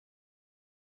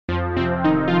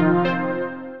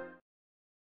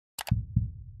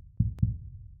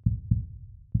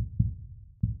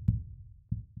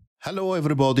Hello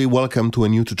everybody, welcome to a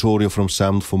new tutorial from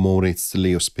Sound for More. It's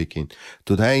Leo speaking.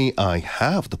 Today I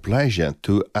have the pleasure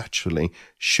to actually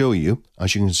show you,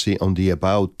 as you can see on the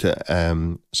About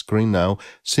screen now,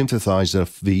 Synthesizer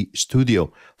V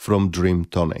Studio from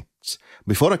Dreamtonics.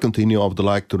 Before I continue, I would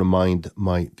like to remind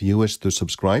my viewers to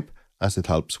subscribe as it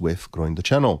helps with growing the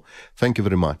channel. Thank you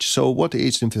very much. So what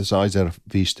is Synthesizer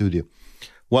V Studio?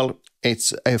 Well,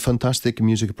 it's a fantastic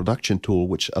music production tool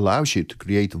which allows you to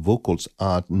create vocals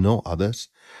as no others.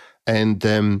 And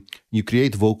you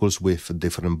create vocals with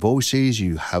different voices.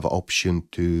 You have option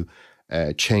to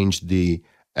change the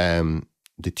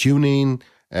tuning,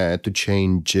 to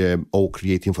change or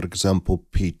creating, for example,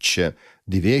 pitch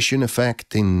deviation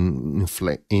effect in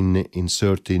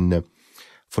certain,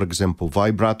 for example,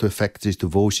 vibrato effects to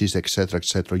voices, etc.,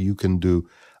 etc. You can do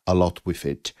a lot with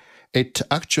it. It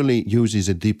actually uses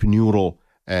a deep neural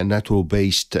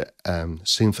network-based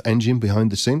synth engine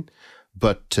behind the scene,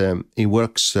 but it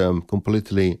works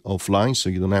completely offline, so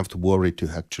you don't have to worry to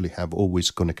actually have always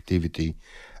connectivity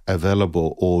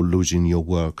available or losing your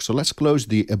work. So let's close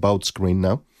the About screen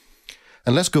now,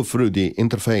 and let's go through the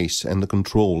interface and the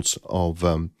controls of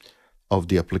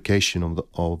the application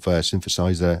of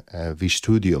Synthesizer V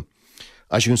Studio.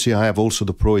 As you can see, I have also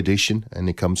the Pro Edition, and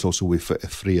it comes also with a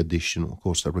free edition. Of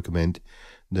course, I recommend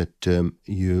that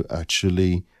you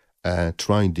actually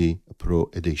try the Pro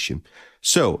Edition.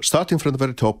 So, starting from the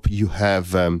very top, you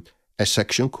have a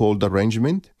section called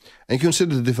Arrangement. And you can see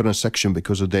the different section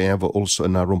because they have also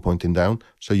an arrow pointing down.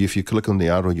 So if you click on the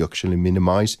arrow, you actually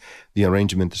minimize the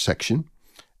arrangement section.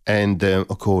 And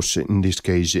of course, in this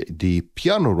case, the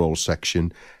piano roll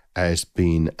section has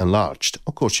been enlarged.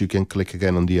 Of course, you can click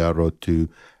again on the arrow to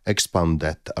expand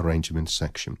that arrangement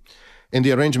section. In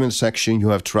the arrangement section, you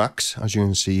have tracks. As you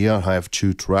can see here, I have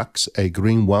two tracks, a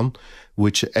green one,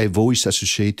 which a voice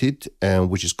associated,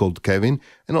 which is called Kevin,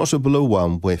 and also below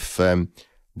one with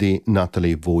the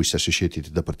Natalie voice associated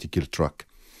to the particular track.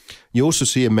 You also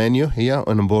see a menu here,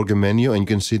 an hamburger menu, and you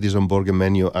can see this hamburger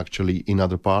menu actually in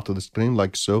other part of the screen,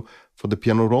 like so, for the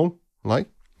piano roll, like.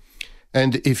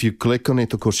 And if you click on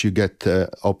it, of course, you get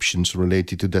options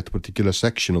related to that particular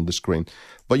section of the screen.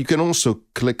 But you can also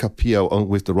click up here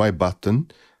with the right button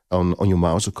on your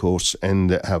mouse, of course,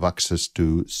 and have access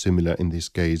to similar, in this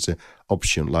case,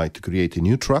 option like to create a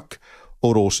new track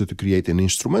or also to create an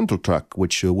instrumental track,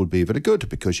 which will be very good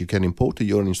because you can import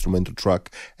your instrumental track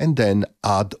and then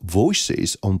add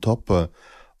voices on top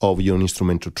of your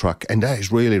instrumental track. And that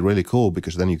is really, really cool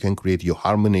because then you can create your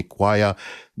harmony, choir,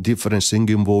 different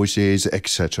singing voices,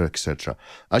 etc., etc.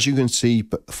 As you can see,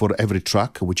 for every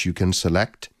track which you can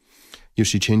select, you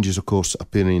see changes, of course,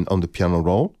 appearing on the piano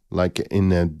roll. Like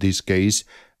in this case,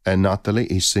 Natalie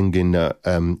is singing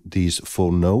these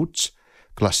four notes,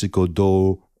 classical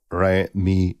do, re,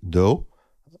 mi, do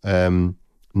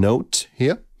note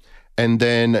here. And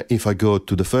then if I go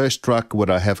to the first track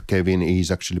where I have Kevin, he's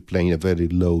actually playing a very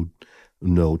low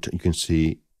note. You can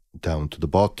see down to the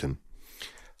bottom.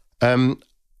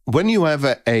 When you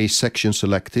have a section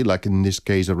selected, like in this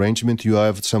case arrangement, you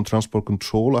have some transport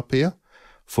control up here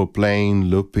for playing,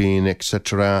 looping,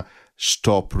 etc.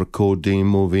 Stop, recording,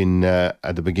 moving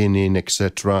at the beginning,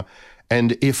 etc.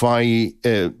 And if I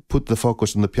put the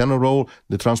focus on the piano roll,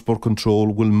 the transport control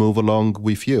will move along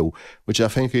with you, which I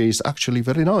think is actually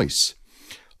very nice.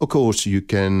 Of course, you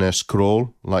can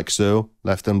scroll like so,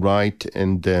 left and right.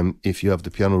 And if you have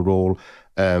the piano roll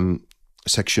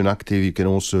section active, you can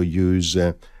also use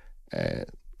a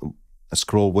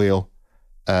scroll wheel,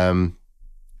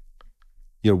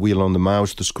 your wheel on the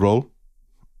mouse to scroll.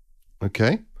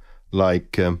 Okay,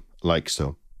 like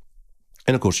so.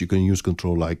 And of course, you can use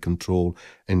control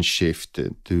and shift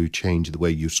to change the way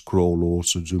you scroll,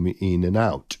 also zoom in and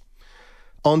out.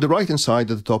 On the right hand side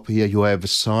at the top here, you have a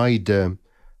side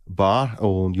bar,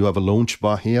 or you have a launch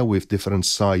bar here with different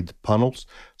side panels.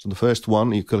 So the first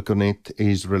one, you click on it,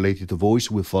 is related to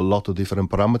voice with a lot of different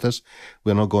parameters.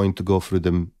 We're not going to go through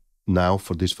them now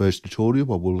for this first tutorial,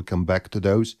 but we'll come back to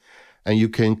those. And you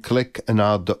can click and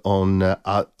add on,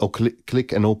 or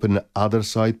click and open other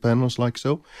side panels like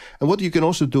so. And what you can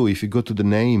also do, if you go to the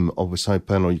name of a side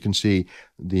panel, you can see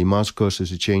the mouse cursor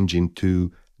is changing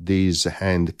to this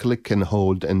hand. Click and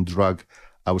hold and drag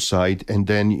outside, and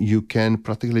then you can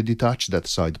practically detach that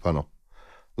side panel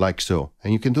like so.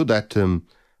 And you can do that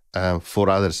for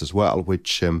others as well,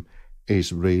 which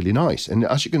is really nice. And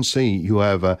as you can see, you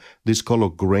have this color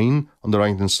green on the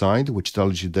right hand side, which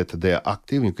tells you that they are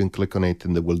active. You can click on it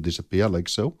and they will disappear like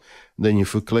so. Then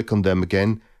if you click on them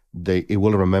again, it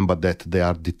will remember that they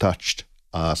are detached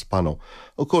as panel.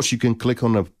 Of course, you can click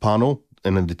on a panel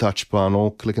and a detached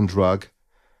panel, click and drag,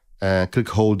 click,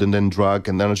 hold, and then drag.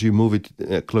 And then as you move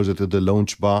it closer to the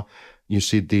launch bar, you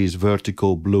see this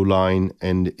vertical blue line.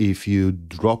 And if you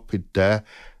drop it there,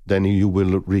 then you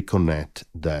will reconnect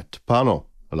that panel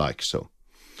like so.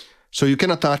 So you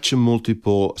can attach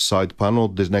multiple side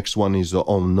panels. The next one is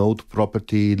on node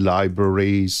property,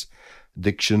 libraries,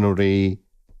 dictionary,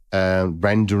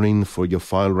 rendering for your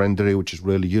file rendering, which is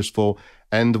really useful.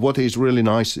 And what is really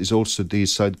nice is also the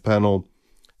side panel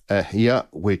here,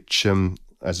 which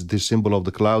has this symbol of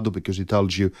the cloud, because it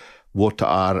tells you what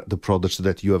are the products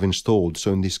that you have installed.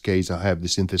 So in this case, I have the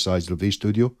synthesizer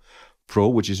VStudio Pro,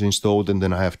 which is installed, and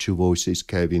then I have two voices,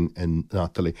 Kevin and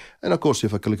Natalie. And of course,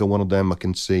 if I click on one of them, I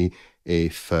can see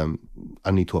if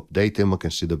I need to update them. I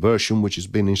can see the version which has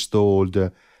been installed,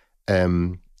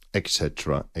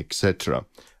 etc., etc.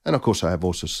 And of course, I have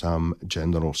also some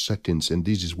general settings, and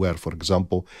this is where, for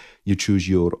example, you choose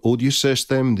your audio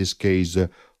system. In this case,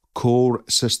 core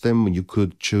system. You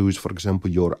could choose, for example,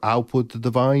 your output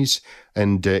device,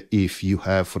 and if you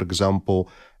have, for example,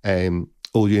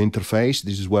 audio interface,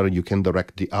 this is where you can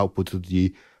direct the output to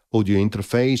the audio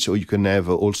interface, or you can have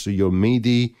also your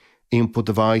MIDI input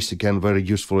device, again, very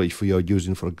useful if you are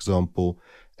using, for example,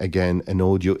 again, an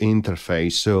audio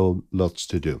interface. So lots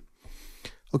to do.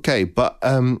 Okay, but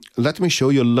let me show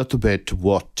you a little bit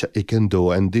what it can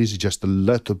do, and this is just a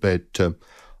little bit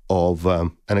of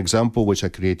an example which I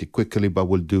created quickly, but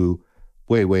we'll do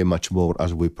way much more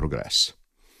as we progress.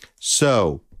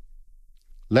 So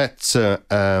let's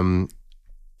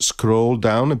scroll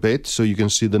down a bit so you can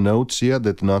see the notes here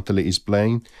that Natalie is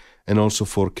playing, and also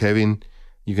for Kevin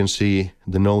you can see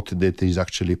the note that is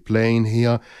actually playing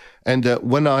here. And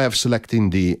when I have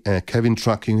selected the Kevin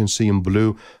track, you can see in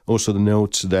blue also the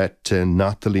notes that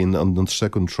Natalie on the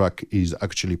second track is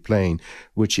actually playing,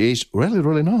 which is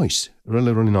really nice,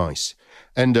 really nice.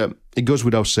 And it goes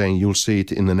without saying, you'll see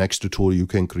it in the next tutorial. You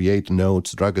can create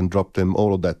notes, drag and drop them,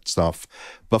 all of that stuff.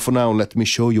 But for now, let me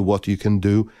show you what you can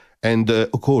do. And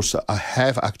of course, I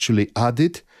have actually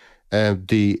added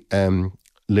the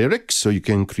lyrics, so you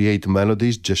can create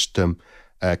melodies, just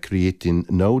creating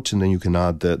notes, and then you can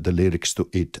add the lyrics to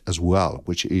it as well,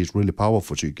 which is really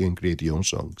powerful, so you can create your own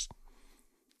songs.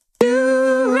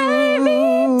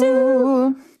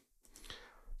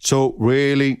 So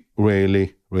really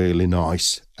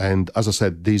nice. And as I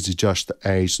said, this is just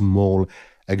a small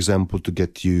example to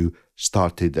get you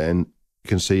started. And you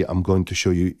can see I'm going to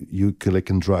show you, you click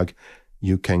and drag,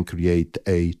 you can create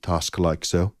a task like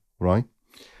so, right?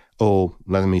 Or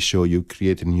let me show you,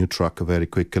 create a new track very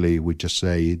quickly. We just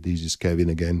say, this is Kevin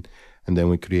again, and then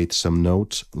we create some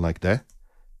notes like that.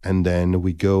 And then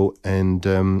we go and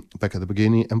back at the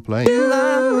beginning and play.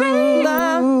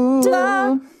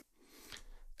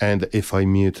 And if I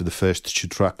mute the first two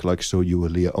tracks like so, you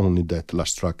will hear only that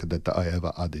last track that I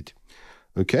ever added.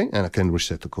 Okay, and I can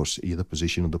reset, of course, either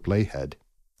position of the playhead.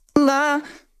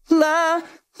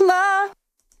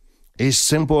 It's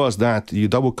simple as that. You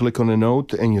double click on a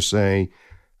note and you say,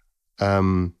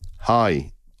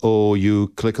 hi, or you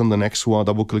click on the next one,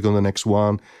 double click on the next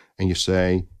one, and you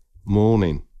say,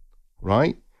 morning,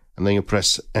 right? And then you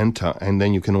press enter, and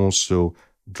then you can also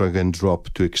drag and drop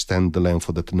to extend the length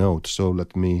of that note. So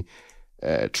let me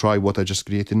try what I just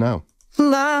created now.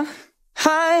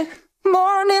 Hi,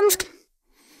 morning.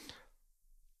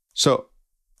 So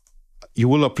you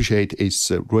will appreciate it's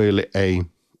really a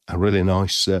really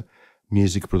nice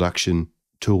music production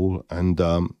tool, and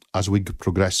as we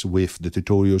progress with the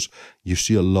tutorials, you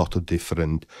see a lot of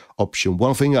different options.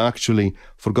 One thing I actually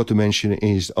forgot to mention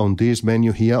is on this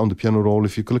menu here on the piano roll,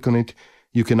 if you click on it,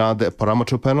 you can add a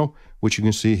parameter panel, which you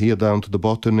can see here down to the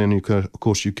bottom, and you can, of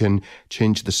course, you can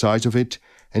change the size of it.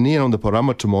 And here on the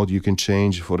parameter mode, you can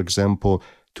change, for example,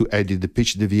 to edit the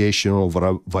pitch deviation or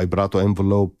vibrato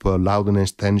envelope,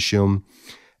 loudness, tension,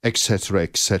 etc.,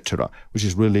 which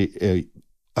is really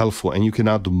helpful. And you can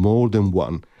add more than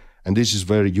one. And this is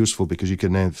very useful because you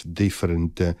can have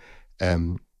different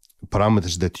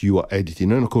parameters that you are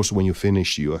editing. And of course, when you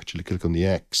finish, you actually click on the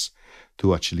X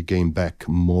to actually gain back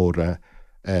more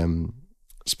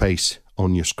space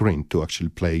on your screen to actually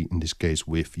play, in this case,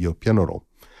 with your piano roll.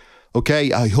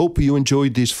 Okay, I hope you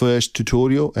enjoyed this first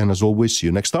tutorial, and as always, see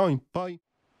you next time. Bye.